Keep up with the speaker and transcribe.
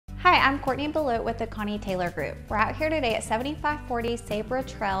Hi, I'm Courtney Belote with the Connie Taylor Group. We're out here today at 7540 Sabre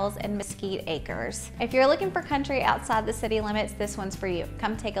Trails in Mesquite Acres. If you're looking for country outside the city limits, this one's for you.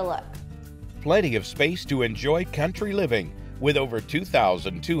 Come take a look. Plenty of space to enjoy country living with over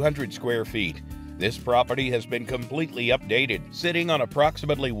 2,200 square feet. This property has been completely updated, sitting on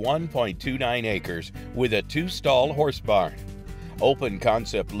approximately 1.29 acres with a 2-stall horse barn. Open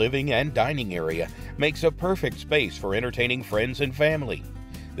concept living and dining area makes a perfect space for entertaining friends and family.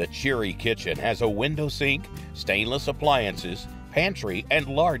 The Cheery kitchen has a window sink, stainless appliances, pantry, and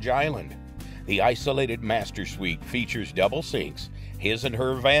large island. The isolated master suite features double sinks, his and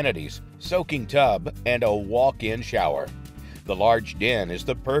her vanities, soaking tub, and a walk-in shower. The large den is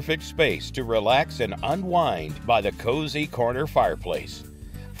the perfect space to relax and unwind by the cozy corner fireplace.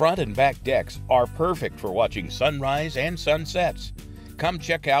 Front and back decks are perfect for watching sunrise and sunsets. Come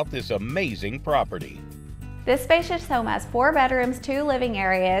check out this amazing property. This spacious home has 4 bedrooms, 2 living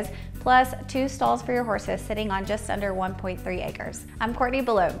areas, plus 2 stalls for your horses, sitting on just under 1.3 acres. I'm Courtney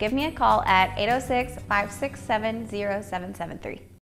Belote. Give me a call at 806-567-0773.